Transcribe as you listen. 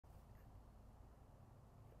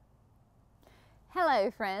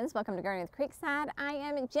Hello friends, welcome to Gardening with Creekside. I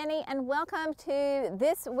am Jenny and welcome to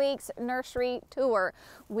this week's nursery tour.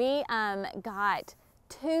 We got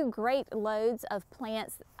two great loads of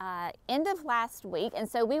plants end of last week, and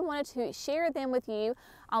so we wanted to share them with you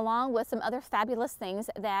along with some other fabulous things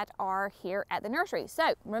that are here at the nursery.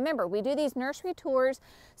 So remember, we do these nursery tours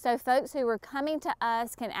so folks who are coming to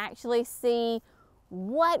us can actually see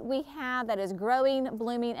what we have that is growing,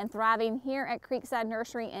 blooming, and thriving here at Creekside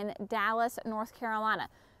Nursery in Dallas, North Carolina.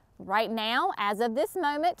 Right now, as of this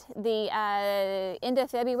moment, the end of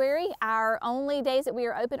February, our only days that we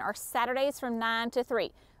are open are Saturdays from 9 to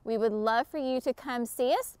 3. We would love for you to come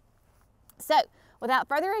see us. So, without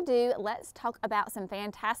further ado, let's talk about some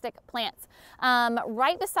fantastic plants.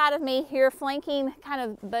 Right beside of me here, flanking kind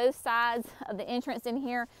of both sides of the entrance in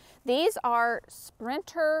here, these are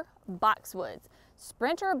Sprinter boxwoods.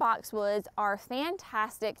 Sprinter boxwoods are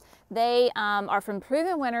fantastic. They are from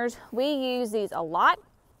Proven Winners. We use these a lot.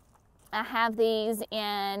 I have these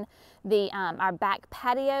in the our back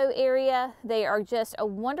patio area. They are just a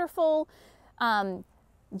wonderful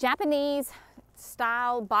Japanese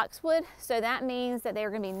style boxwood. So that means that they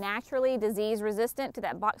are going to be naturally disease resistant to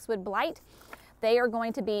that boxwood blight. They are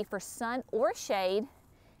going to be for sun or shade,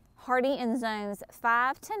 hardy in zones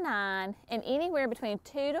 5 to 9 and anywhere between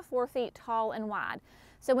 2 to 4 feet tall and wide.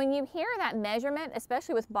 So when you hear that measurement,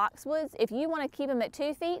 especially with boxwoods, if you want to keep them at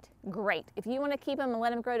 2 feet, great. If you want to keep them and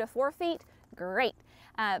let them grow to 4 feet, great.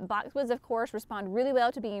 Boxwoods, of course, respond really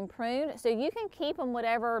well to being pruned, so you can keep them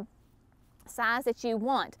whatever size that you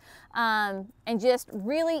want, and just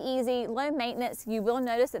really easy, low maintenance. You will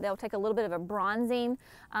notice that they'll take a little bit of a bronzing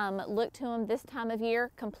look to them this time of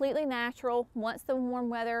year. Completely natural. Once the warm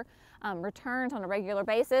weather returns on a regular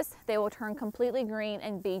basis, they will turn completely green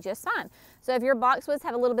and be just fine. So if your boxwoods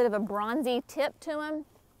have a little bit of a bronzy tip to them,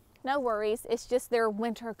 no worries, it's just their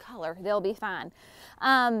winter color. They'll be fine.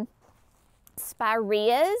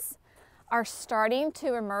 Spireas are starting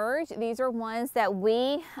to emerge. These are ones that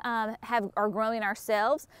we are growing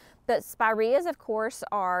ourselves, but spireas, of course,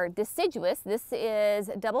 are deciduous. This is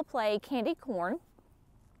double play candy corn.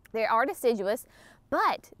 They are deciduous,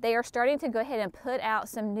 but they are starting to go ahead and put out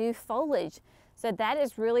some new foliage. So that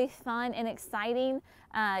is really fun and exciting.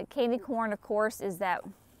 Candy corn, of course, is that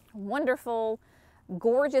wonderful,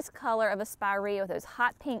 gorgeous color of a spirea with those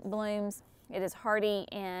hot pink blooms. It is hardy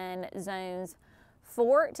in zones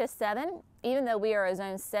 4 to 7. Even though we are a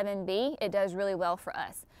zone 7B, it does really well for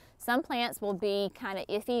us. Some plants will be kind of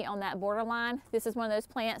iffy on that borderline. This is one of those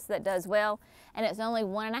plants that does well, and it's only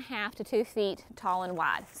 1.5 to 2 feet tall and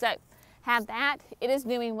wide. So have that. It is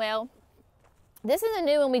doing well. This is a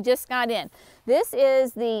new one we just got in. This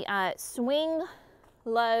is the Swing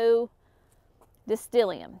Low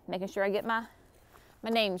Distillium. Making sure I get my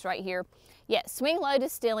names right here. Yes, Swing Low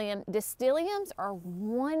Distillium. Distilliums are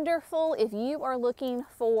wonderful if you are looking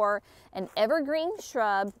for an evergreen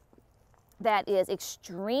shrub that is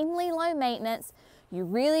extremely low maintenance. You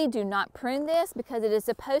really do not prune this because it is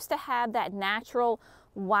supposed to have that natural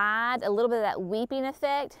wide, a little bit of that weeping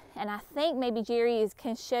effect. And I think maybe Jerry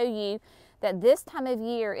can show you that this time of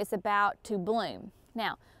year is about to bloom.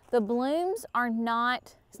 Now, the blooms are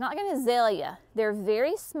not, it's not like an azalea. They're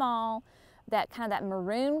very small, that kind of that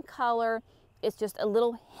maroon color. It's just a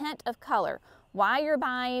little hint of color. Why you're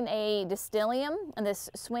buying a Distillium and this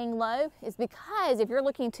Swing Low is because if you're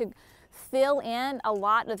looking to fill in a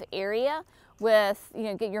lot of area with,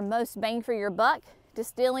 get your most bang for your buck,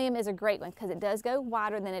 Distillium is a great one because it does go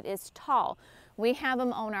wider than it is tall. We have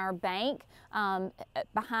them on our bank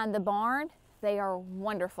behind the barn. They are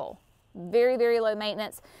wonderful. Very, very low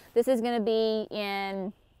maintenance. This is going to be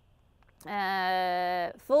in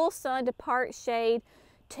full sun to part shade,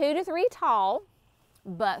 2 to 3 tall,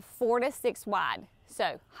 but 4 to 6 wide.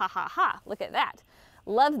 So, ha ha ha, look at that.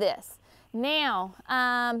 Love this. Now,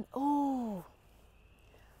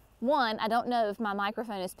 one, I don't know if my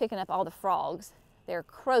microphone is picking up all the frogs. They're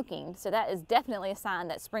croaking, so that is definitely a sign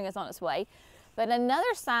that spring is on its way. But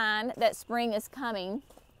another sign that spring is coming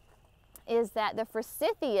is that the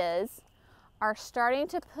forsythias are starting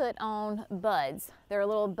to put on buds. Their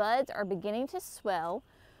little buds are beginning to swell.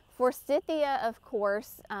 Forsythia, of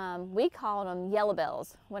course, we called them yellow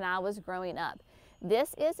bells when I was growing up.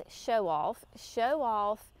 This is Show Off. Show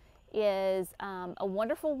Off is a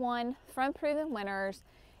wonderful one from Proven Winners.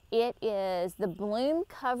 It is, the bloom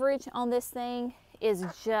coverage on this thing is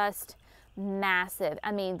just massive.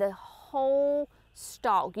 I mean, the whole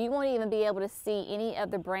stalk, you won't even be able to see any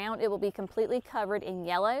of the brown. It will be completely covered in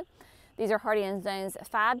yellow. These are hardy in zones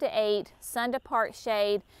 5 to 8, sun to part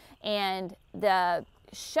shade, and the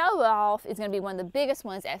Show Off is going to be one of the biggest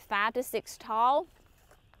ones at 5 to 6 tall.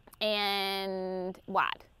 and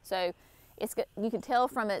wide. So you can tell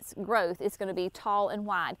from its growth, it's going to be tall and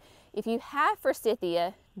wide. If you have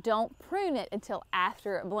forsythia, don't prune it until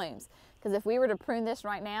after it blooms. Because if we were to prune this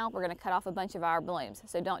right now, we're going to cut off a bunch of our blooms.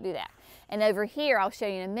 So don't do that. And over here, I'll show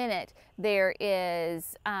you in a minute, there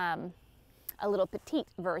is a little petite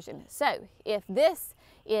version. So if this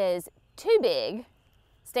is too big,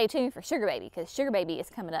 stay tuned for Sugar Baby, because Sugar Baby is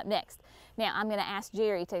coming up next. Now I'm going to ask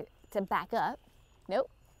Jerry to back up. Nope.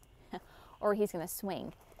 Or he's going to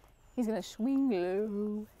swing. He's going to swing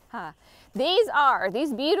low. Huh.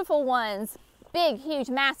 These beautiful ones, big, huge,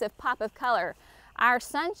 massive pop of color, our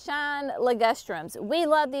sunshine ligustrums. We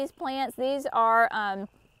love these plants. These are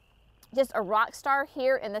just a rock star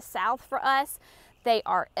here in the South for us. They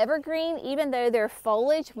are evergreen, even though their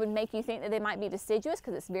foliage would make you think that they might be deciduous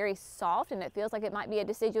because it's very soft and it feels like it might be a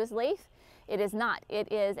deciduous leaf. It is not.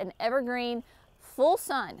 It is an evergreen, full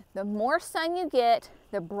sun. The more sun you get,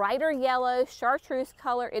 the brighter yellow, chartreuse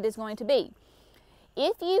color it is going to be.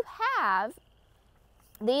 If you have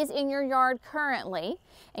these in your yard currently,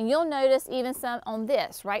 and you'll notice even some on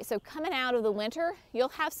this, right? So coming out of the winter, you'll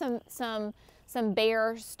have some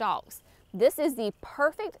bare stalks. This is the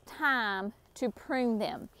perfect time to prune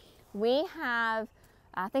them. We have,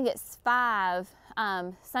 I think it's 5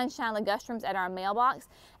 sunshine ligustrums at our mailbox,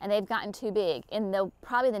 and they've gotten too big. And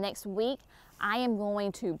probably the next week, I am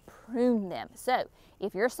going to prune them. So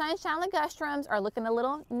if your sunshine ligustrums are looking a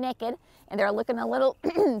little naked and they're looking a little,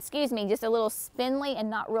 excuse me, just a little spindly and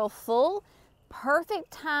not real full,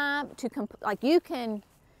 perfect time to, you can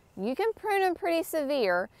prune them pretty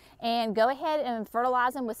severe and go ahead and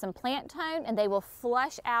fertilize them with some plant tone and they will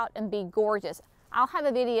flush out and be gorgeous. I'll have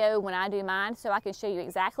a video when I do mine so I can show you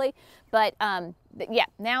exactly, but yeah,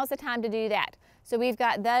 now is the time to do that. So we've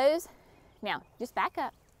got those. Now, just back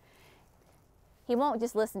up. He won't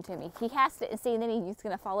just listen to me. He has to, and see, and then he's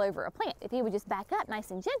gonna fall over a plant. If he would just back up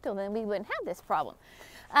nice and gentle, then we wouldn't have this problem.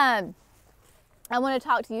 I wanna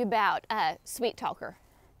talk to you about Sweet Talker.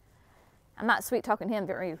 I'm not sweet talking him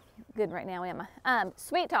very good right now, am I?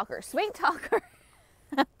 Sweet Talker.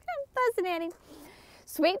 I'm buzzing at him.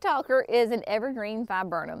 Sweet Talker is an evergreen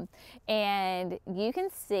viburnum, and you can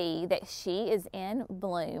see that she is in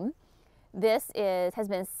bloom. This has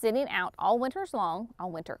been sitting out all winter long.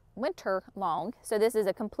 So this is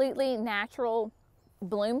a completely natural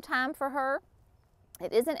bloom time for her.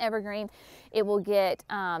 It is an evergreen. It will get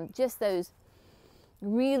just those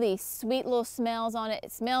really sweet little smells on it.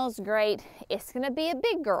 It smells great. It's gonna be a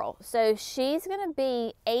big girl. So she's gonna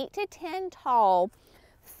be 8 to 10 tall,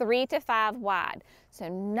 3 to 5 wide. So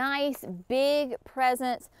nice, big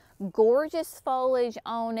presence, gorgeous foliage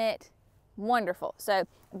on it. Wonderful. So,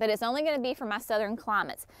 but it's only going to be for my southern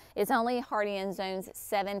climates. It's only hardy in zones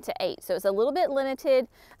 7 to 8. So it's a little bit limited,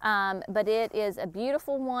 but it is a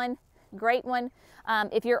beautiful one, great one.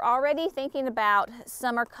 If you're already thinking about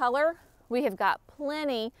summer color, we have got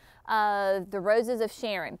plenty of the roses of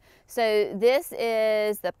Sharon. So this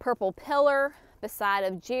is the purple pillar beside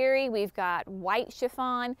of Jerry. We've got white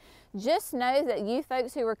chiffon. Just know that you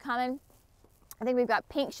folks who are coming, I think we've got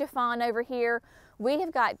pink chiffon over here. We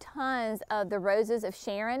have got tons of the roses of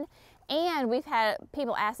Sharon, and we've had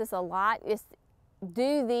people ask us a lot,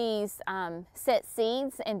 do these set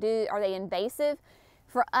seeds and are they invasive?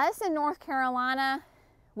 For us in North Carolina,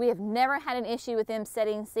 we have never had an issue with them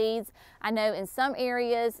setting seeds. I know in some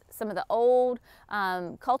areas, some of the old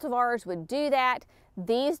cultivars would do that.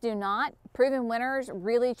 These do not. Proven Winners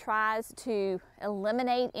really tries to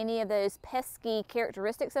eliminate any of those pesky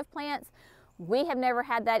characteristics of plants. We have never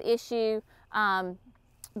had that issue,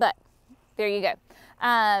 but there you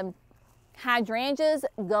go. Hydrangeas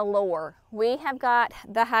galore. We have got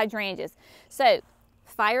the hydrangeas. So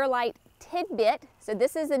Firelight Tidbit. So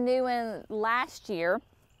this is a new one last year.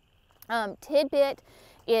 Tidbit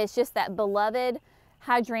is just that beloved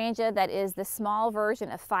hydrangea that is the small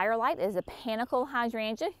version of Firelight. It is a panicle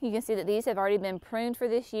hydrangea. You can see that these have already been pruned for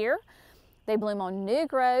this year. They bloom on new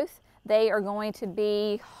growth. They are going to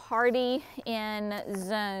be hardy in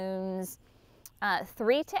zones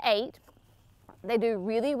 3 to 8. They do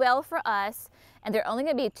really well for us, and they're only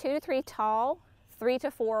going to be 2 to 3 tall, 3 to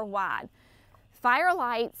 4 wide.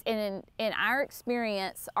 Firelights, in our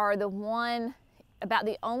experience, are about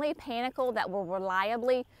the only panicle that will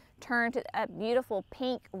reliably turn to a beautiful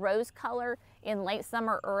pink rose color in late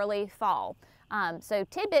summer, early fall. So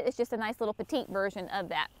Tidbit is just a nice little petite version of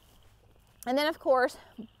that. And then, of course,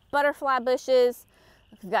 butterfly bushes.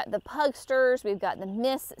 We've got the pugsters, we've got the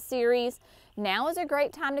Miss series. Now is a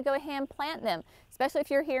great time to go ahead and plant them, especially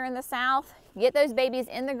if you're here in the South. Get those babies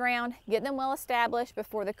in the ground, get them well established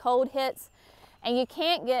before the cold hits. And you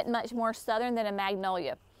can't get much more southern than a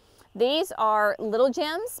magnolia. These are little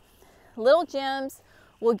gems. Little gems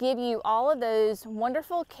will give you all of those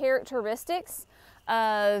wonderful characteristics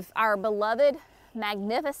of our beloved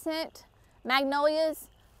magnificent magnolias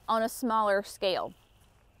on a smaller scale.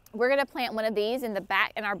 We're going to plant one of these in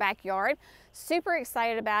our backyard. Super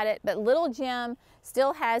excited about it, but little gem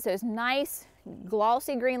still has those nice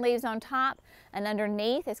glossy green leaves on top, and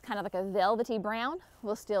underneath it's kind of like a velvety brown.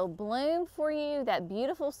 Will still bloom for you, that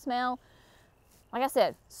beautiful smell. Like I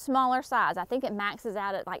said, smaller size. I think it maxes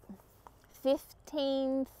out at like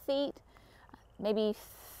 15 feet, maybe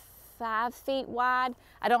 5 feet wide.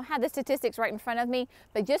 I don't have the statistics right in front of me,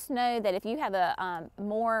 but just know that if you have a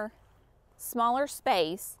more smaller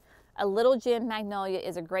space, a little gem magnolia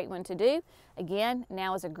is a great one to do. Again,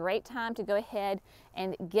 now is a great time to go ahead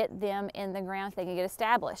and get them in the ground so they can get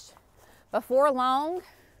established. Before long,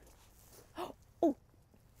 oh,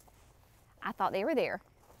 I thought they were there,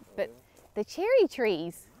 but the cherry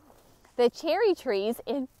trees,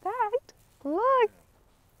 in fact, look,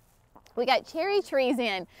 we got cherry trees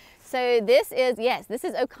in. So this is, yes, this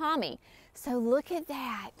is okami. So look at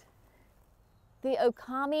that. The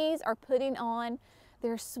okamis are putting on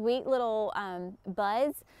their sweet little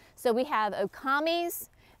buds. So we have okamis,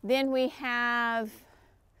 then we have,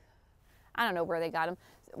 I don't know where they got them,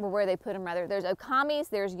 or where they put them rather. There's okamis,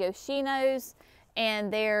 there's yoshinos,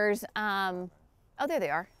 and there's, oh, there they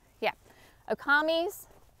are. Yeah, okamis,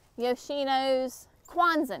 yoshinos,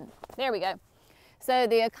 kwanzan. There we go. So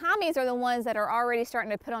the okamis are the ones that are already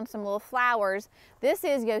starting to put on some little flowers. This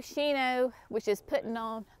is yoshino, which is putting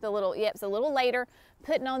on the little, yep, it's a little later,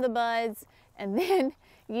 putting on the buds. And then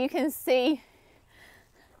you can see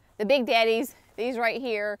the big daddies, these right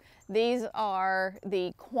here, these are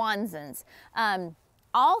the kwanzans.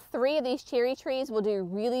 All three of these cherry trees will do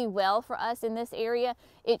really well for us in this area.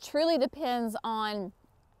 It truly depends on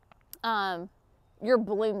your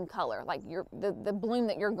bloom color, like the bloom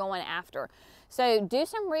that you're going after. So do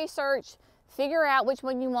some research, figure out which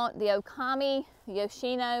one you want, the okami, the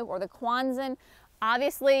yoshino, or the kwanzan.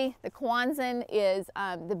 Obviously, the kwanzan is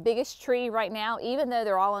the biggest tree right now, even though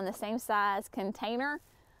they're all in the same size container.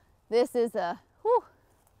 This is a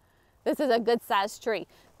good sized tree.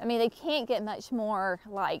 I mean, they can't get much more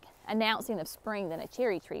like announcing of spring than a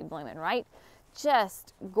cherry tree blooming, right?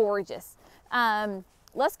 Just gorgeous.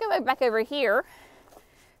 Let's go back over here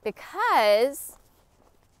because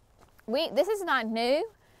this is not new,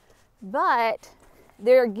 but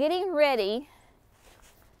they're getting ready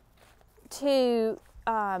to,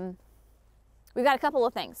 we've got a couple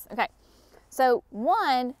of things. Okay, so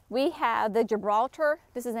one, we have the Gibraltar.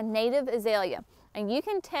 This is a native azalea, and you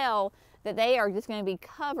can tell that they are just going to be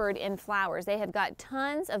covered in flowers. They have got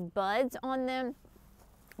tons of buds on them.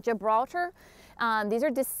 Gibraltar, these are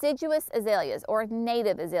deciduous azaleas or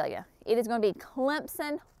native azalea. It is going to be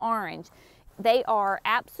Clemson orange. They are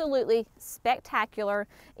absolutely spectacular.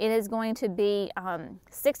 It is going to be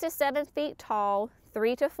 6 to 7 feet tall,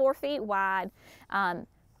 3 to 4 feet wide,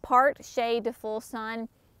 part shade to full sun.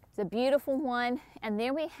 It's a beautiful one. And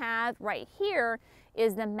then we have right here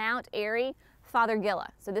is the Mount Airy Fothergilla.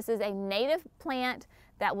 So this is a native plant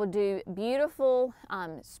that will do beautiful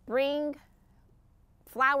spring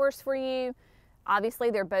flowers for you. Obviously,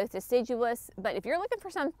 they're both deciduous, but if you're looking for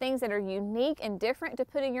some things that are unique and different to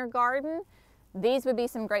put in your garden, these would be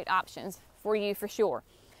some great options for you for sure.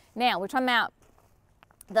 Now, we're talking about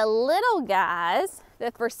the little guys,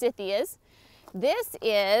 the forsythias. This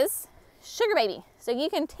is Sugar Baby. So you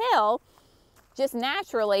can tell just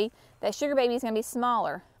naturally that Sugar Baby is going to be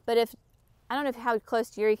smaller. But I don't know how close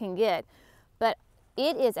to you can get, but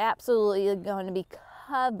it is absolutely going to be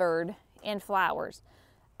covered in flowers.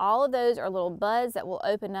 All of those are little buds that will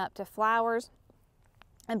open up to flowers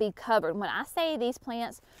and be covered. When I say these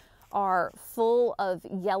plants are full of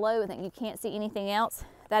yellow and that you can't see anything else,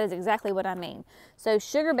 that is exactly what I mean. So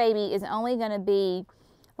Sugar Baby is only going to be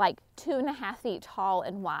like 2.5 feet tall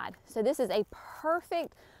and wide. So this is a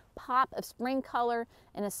perfect pop of spring color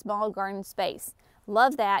in a small garden space.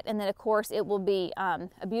 Love that. And then of course it will be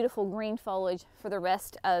a beautiful green foliage for the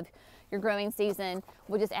rest of your growing season.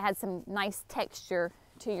 We'll just add some nice texture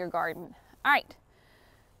to your garden. All right.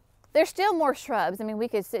 There's still more shrubs. I mean, we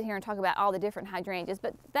could sit here and talk about all the different hydrangeas,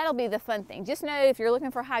 but that'll be the fun thing. Just know if you're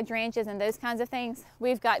looking for hydrangeas and those kinds of things,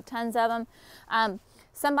 we've got tons of them.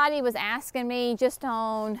 Somebody was asking me just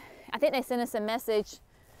on, I think they sent us a message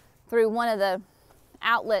through one of the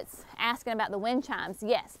outlets asking about the wind chimes.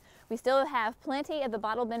 Yes, we still have plenty of the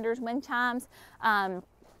bottle benders wind chimes,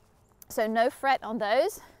 so no fret on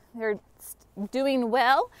those. They're doing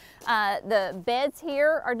well. The beds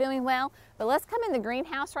here are doing well, but let's come in the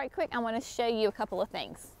greenhouse right quick. I want to show you a couple of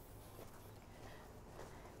things.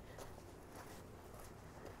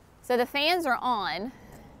 So the fans are on,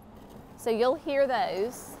 so you'll hear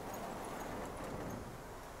those.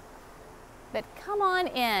 But come on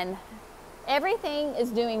in. Everything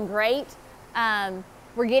is doing great.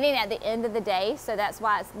 We're getting at the end of the day, so that's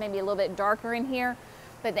why it's maybe a little bit darker in here.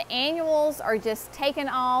 But the annuals are just taking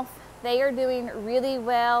off. They are doing really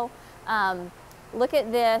well. Look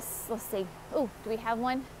at this. Let's see. Oh, do we have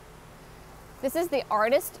one? This is the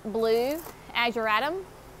Artist Blue Ageratum.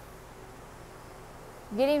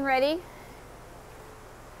 Getting ready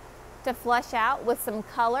to flush out with some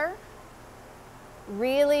color.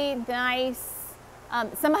 Really nice.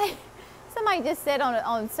 Somebody just said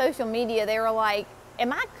on social media, they were like,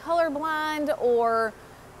 am I colorblind, or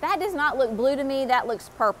that does not look blue to me, that looks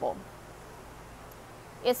purple.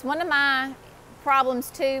 It's one of my problems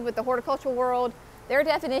too with the horticultural world. Their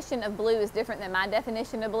definition of blue is different than my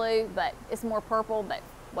definition of blue, but it's more purple, but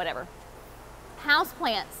whatever.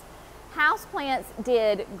 Houseplants. Houseplants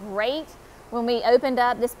did great when we opened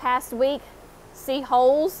up this past week. See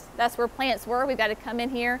holes, that's where plants were. We've got to come in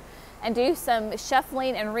here and do some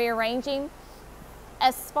shuffling and rearranging.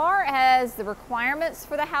 As far as the requirements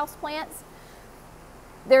for the houseplants,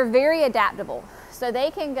 they're very adaptable. So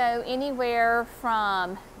they can go anywhere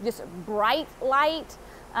from just bright light,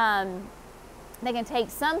 they can take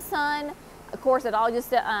some sun, of course it all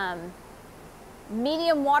just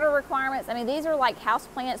medium water requirements. I mean, these are like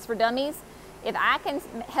houseplants for dummies. If I can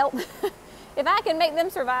help, if I can make them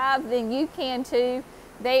survive, then you can too.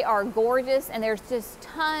 They are gorgeous, and there's just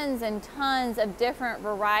tons and tons of different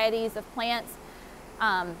varieties of plants.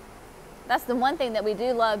 That's the one thing that we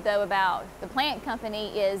do love though about the plant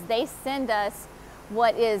company is they send us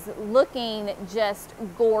what is looking just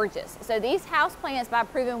gorgeous. So these house plants by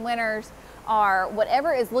Proven Winners are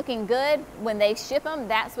whatever is looking good. When they ship them,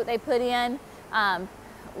 that's what they put in.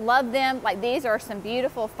 Love them. Like, these are some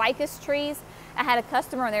beautiful ficus trees. I had a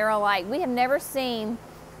customer and they were like, we have never seen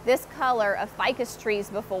this color of ficus trees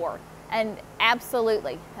before. And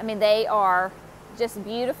absolutely, I mean, they are just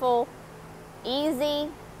beautiful, easy,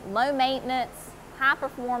 low maintenance, high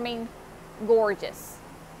performing, gorgeous.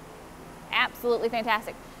 Absolutely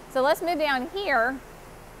fantastic. So let's move down here.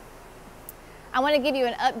 I want to give you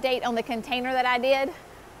an update on the container that I did.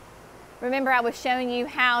 Remember, I was showing you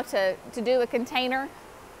how to do a container,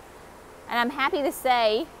 and I'm happy to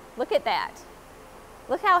say, look at that.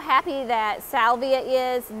 Look how happy that salvia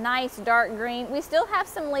is, nice dark green. We still have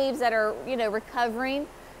some leaves that are, you know, recovering,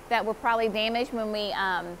 that were probably damaged when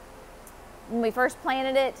we first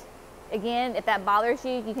planted it. Again, if that bothers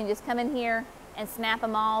you, you can just come in here and snap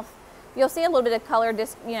them off. You'll see a little bit of color,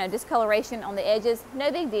 discoloration on the edges,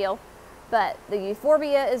 no big deal. But the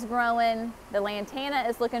euphorbia is growing, the lantana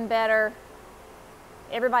is looking better.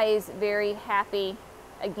 Everybody's very happy.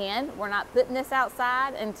 Again, we're not putting this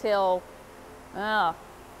outside until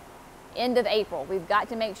end of April. We've got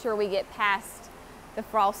to make sure we get past the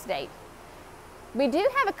frost date. We do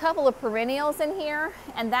have a couple of perennials in here,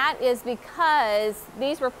 and that is because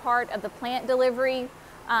these were part of the plant delivery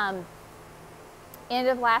end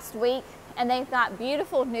of last week, and they've got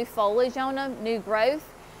beautiful new foliage on them, new growth.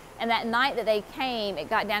 And that night that they came, it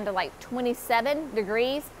got down to like 27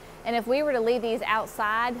 degrees. And if we were to leave these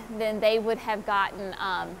outside, then they would have gotten,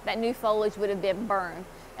 that new foliage would have been burned.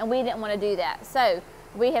 And we didn't want to do that. So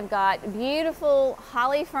we have got beautiful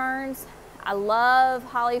holly ferns. I love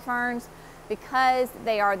holly ferns because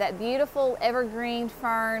they are that beautiful evergreen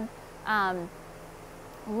fern,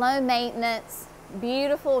 low maintenance,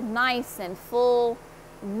 beautiful, nice and full,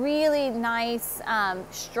 really nice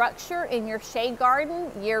structure in your shade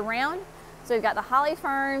garden year round. So we've got the holly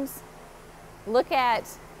ferns. Look at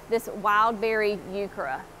this wildberry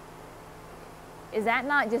euchera. Is that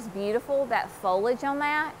not just beautiful, that foliage on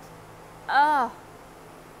that? Oh,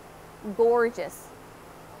 gorgeous.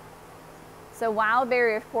 So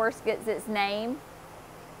wildberry, of course, gets its name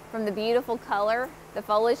from the beautiful color, the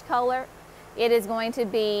foliage color. It is going to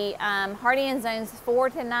be hardy in zones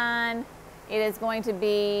 4 to 9. It is going to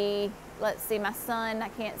be, let's see, my sun, I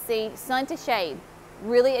can't see, sun to shade.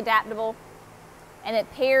 Really adaptable. And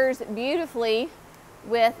it pairs beautifully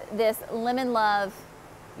with this Lemon Love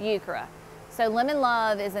euchera. So Lemon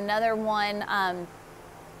Love is another one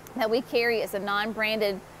that we carry. It's a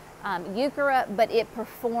non-branded euchera, but it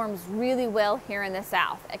performs really well here in the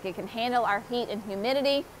South. It can handle our heat and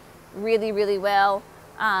humidity really, really well.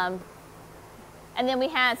 And then we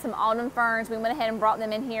had some autumn ferns. We went ahead and brought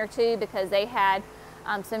them in here too because they had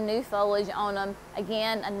some new foliage on them.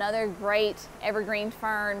 Again, another great evergreen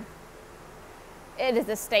fern. It is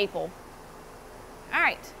a staple. All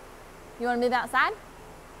right, you want to move outside?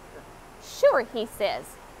 Sure, he says.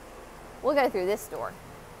 We'll go through this door.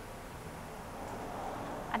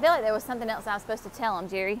 I feel like there was something else I was supposed to tell him,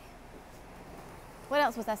 Jerry. What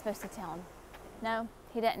else was I supposed to tell him? No,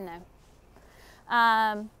 he didn't know.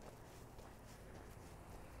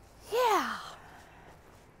 Yeah.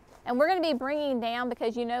 And we're going to be bringing down,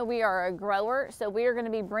 because you know we are a grower, so we are going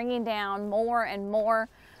to be bringing down more and more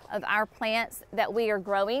of our plants that we are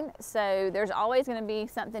growing. So there's always going to be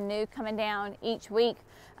something new coming down each week.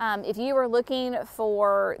 If you are looking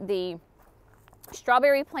for the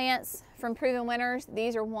strawberry plants from Proven Winners,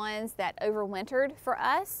 these are ones that overwintered for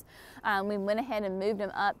us. We went ahead and moved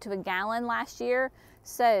them up to a gallon last year.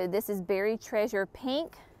 So this is Berry Treasure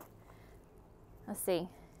Pink. Let's see.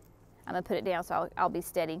 I'm gonna put it down so I'll be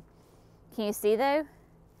steady. Can you see though?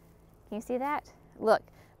 Can you see that? Look,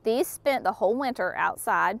 these spent the whole winter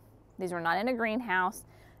outside. These were not in a greenhouse,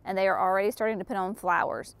 and they are already starting to put on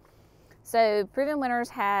flowers. So Proven Winners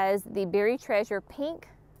has the Berry Treasure Pink,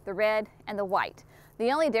 the red, and the white.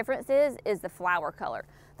 The only difference is the flower color.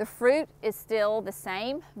 The fruit is still the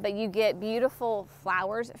same, but you get beautiful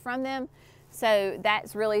flowers from them. So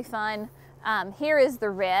that's really fun. Here is the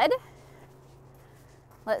red.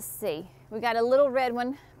 Let's see, we got a little red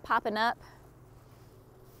one popping up.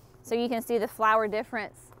 So you can see the flower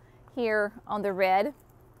difference here on the red.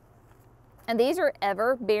 And these are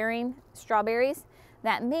ever bearing strawberries.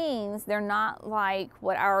 That means they're not like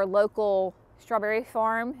what our local strawberry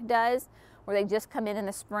farm does, where they just come in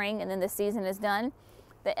the spring and then the season is done.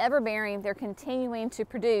 The ever bearing, they're continuing to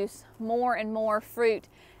produce more and more fruit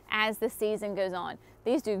as the season goes on.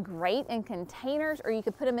 These do great in containers, or you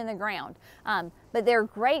could put them in the ground. But they're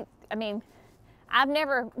great. I mean, I've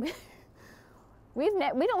never, we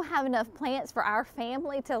don't have enough plants for our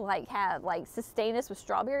family to sustain us with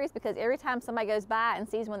strawberries, because every time somebody goes by and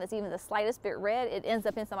sees one that's even the slightest bit red, it ends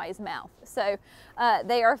up in somebody's mouth. So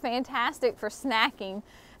they are fantastic for snacking.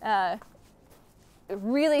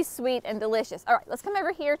 Really sweet and delicious. All right, let's come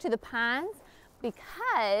over here to the pines,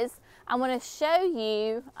 because I want to show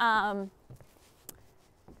you,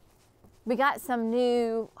 we got some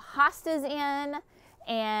new hostas in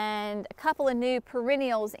and a couple of new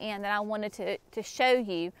perennials in that I wanted to show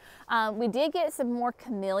you. We did get some more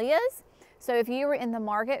camellias. So if you were in the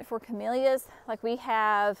market for camellias, like we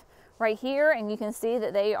have right here, and you can see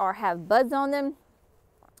that they have buds on them.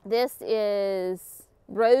 This is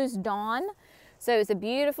Rose Dawn. So it's a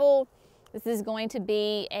beautiful, this is going to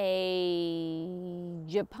be a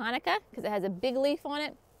japonica, because it has a big leaf on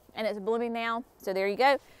it and it's blooming now. So there you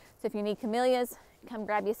go. So if you need camellias, come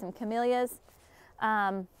grab you some camellias.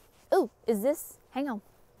 Oh, is this, hang on.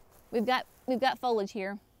 We've got foliage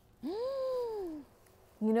here. You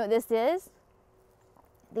know what this is?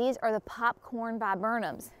 These are the popcorn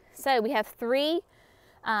viburnums. So we have 3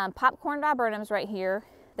 popcorn viburnums right here.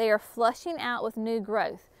 They are flushing out with new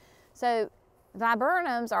growth. So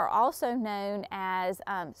viburnums are also known as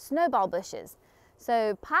snowball bushes.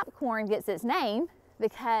 So popcorn gets its name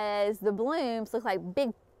because the blooms look like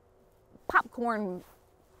big popcorn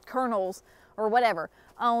kernels or whatever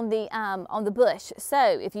on the bush. So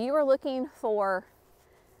if you are looking for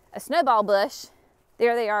a snowball bush,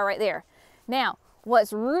 there they are right there. Now,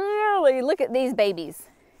 what's really, look at these babies.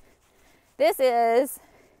 This is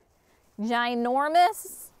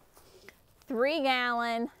ginormous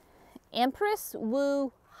 3-gallon Empress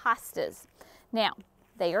Wu hostas. Now,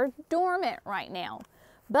 they are dormant right now,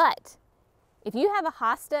 but if you have a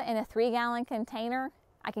hosta in a 3-gallon container,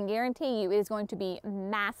 I can guarantee you it is going to be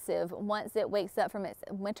massive once it wakes up from its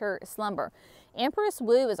winter slumber. Empress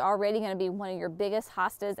Wu is already going to be one of your biggest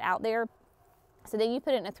hostas out there. So then you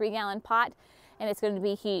put it in a 3-gallon pot and it's going to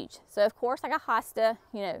be huge. So of course, like a hosta,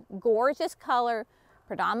 you know, gorgeous color,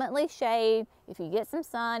 predominantly shade. If you get some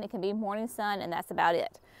sun, it can be morning sun, and that's about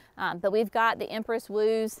it. But we've got the Empress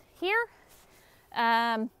Wus here.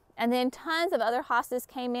 And then tons of other hostas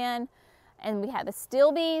came in, and we have the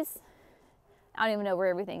Stilbees. I don't even know where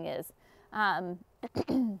everything is. We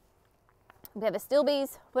have a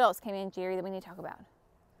Stilbees. What else came in, Jerry, that we need to talk about?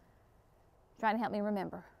 Trying to help me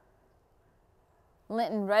remember.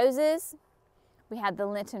 Lenten roses. We had the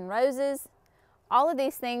Lenten roses. All of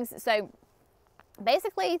these things. So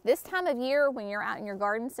basically, this time of year when you're out in your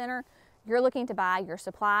garden center, you're looking to buy your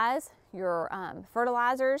supplies, your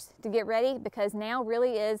fertilizers to get ready, because now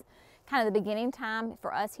really is kind of the beginning time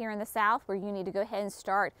for us here in the South, where you need to go ahead and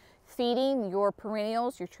start feeding your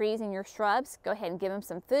perennials, your trees and your shrubs. Go ahead and give them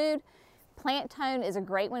some food. Plant tone is a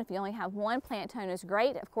great one. If you only have one, plant tone is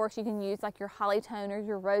great. Of course, you can use like your holly tone or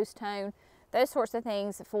your rose tone, those sorts of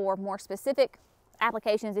things for more specific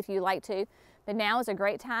applications if you like to. But now is a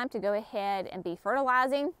great time to go ahead and be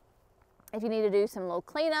fertilizing. If you need to do some little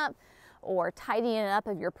cleanup or tidying up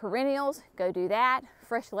of your perennials, go do that.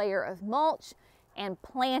 Fresh layer of mulch and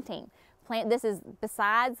planting. This is,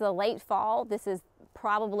 besides the late fall, this is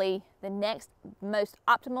probably the next most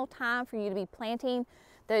optimal time for you to be planting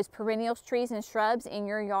those perennials, trees and shrubs in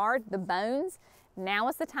your yard, the bones. Now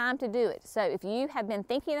is the time to do it. So if you have been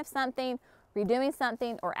thinking of something, redoing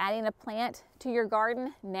something, or adding a plant to your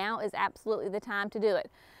garden, now is absolutely the time to do it.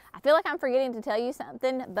 I feel like I'm forgetting to tell you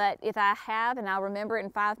something, but if I have, and I'll remember it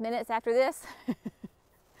in 5 minutes after this,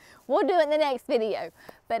 we'll do it in the next video.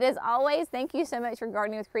 But as always, thank you so much for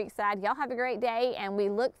gardening with Creekside. Y'all have a great day, and we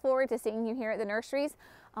look forward to seeing you here at the nurseries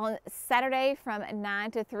on Saturday from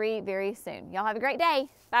 9 to 3 very soon. Y'all have a great day.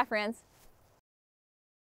 Bye, friends.